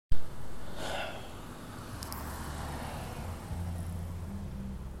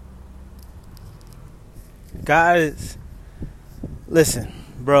God is, listen,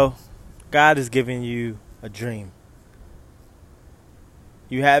 bro, God is giving you a dream.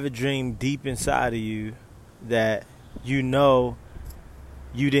 You have a dream deep inside of you that you know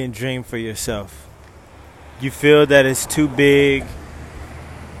you didn't dream for yourself. You feel that it's too big.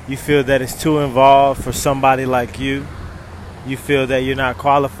 You feel that it's too involved for somebody like you. You feel that you're not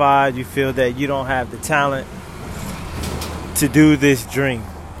qualified. You feel that you don't have the talent to do this dream.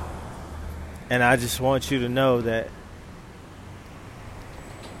 And I just want you to know that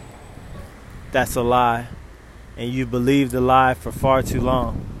that's a lie. And you believed the lie for far too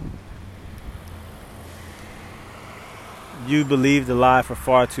long. You believed the lie for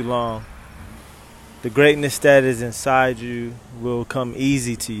far too long. The greatness that is inside you will come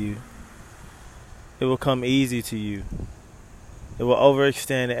easy to you. It will come easy to you. It will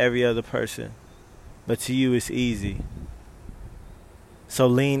overextend to every other person. But to you, it's easy. So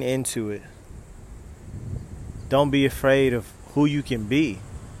lean into it. Don't be afraid of who you can be.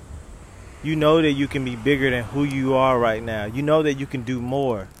 You know that you can be bigger than who you are right now. You know that you can do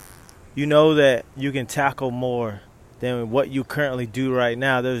more. You know that you can tackle more than what you currently do right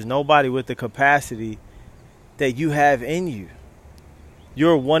now. There's nobody with the capacity that you have in you.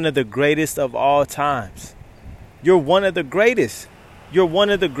 You're one of the greatest of all times. You're one of the greatest. You're one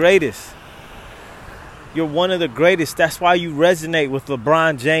of the greatest. You're one of the greatest. That's why you resonate with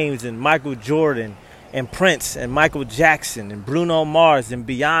LeBron James and Michael Jordan and Prince and Michael Jackson and Bruno Mars and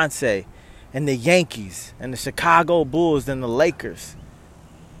Beyonce and the Yankees and the Chicago Bulls and the Lakers,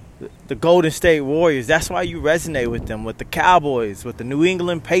 the Golden State Warriors. That's why you resonate with them, with the Cowboys, with the New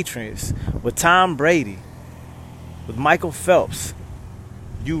England Patriots, with Tom Brady, with Michael Phelps.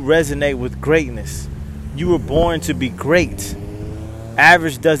 You resonate with greatness. You were born to be great.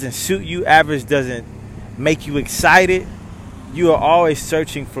 Average doesn't suit you. Average doesn't make you excited. You are always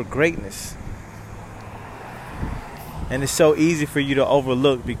searching for greatness. And it's so easy for you to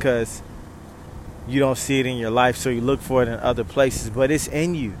overlook because you don't see it in your life, so you look for it in other places. But it's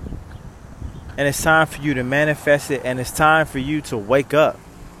in you. And it's time for you to manifest it, and it's time for you to wake up.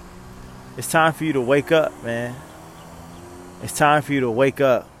 It's time for you to wake up, man. It's time for you to wake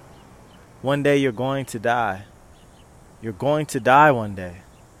up. One day you're going to die. You're going to die one day.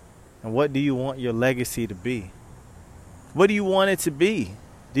 And what do you want your legacy to be? What do you want it to be?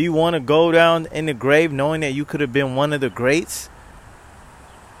 Do you want to go down in the grave knowing that you could have been one of the greats?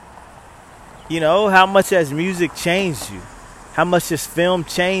 You know, how much has music changed you? How much has film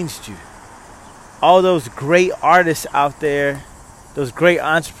changed you? All those great artists out there, those great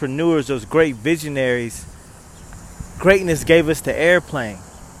entrepreneurs, those great visionaries, greatness gave us the airplane.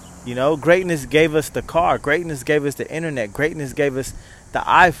 You know, greatness gave us the car. Greatness gave us the internet. Greatness gave us the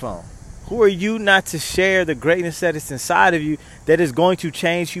iPhone. Who are you not to share the greatness that is inside of you that is going to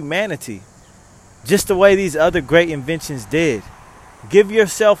change humanity? Just the way these other great inventions did. Give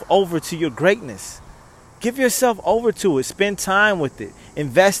yourself over to your greatness. Give yourself over to it. Spend time with it.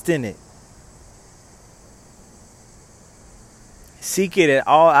 Invest in it. Seek it at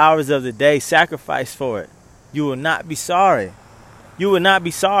all hours of the day. Sacrifice for it. You will not be sorry. You will not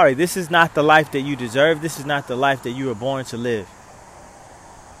be sorry. This is not the life that you deserve. This is not the life that you were born to live.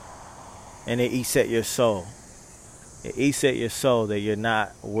 And it eats at your soul. It eats at your soul that you're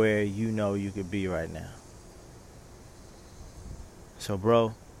not where you know you could be right now. So,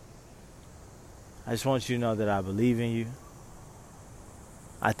 bro, I just want you to know that I believe in you.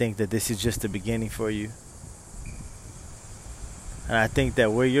 I think that this is just the beginning for you. And I think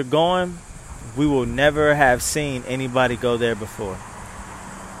that where you're going, we will never have seen anybody go there before.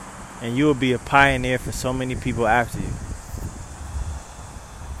 And you will be a pioneer for so many people after you.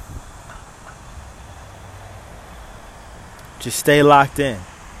 Just stay locked in.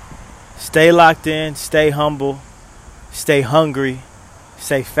 Stay locked in. Stay humble. Stay hungry.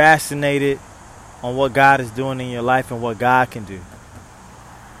 Stay fascinated on what God is doing in your life and what God can do.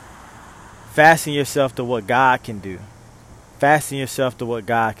 Fasten yourself to what God can do. Fasten yourself to what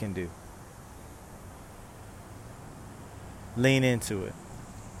God can do. Lean into it.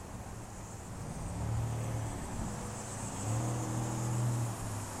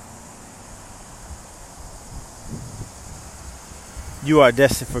 You are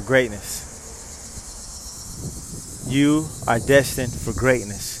destined for greatness. You are destined for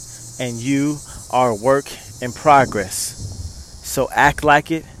greatness. And you are a work in progress. So act like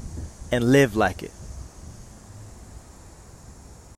it and live like it.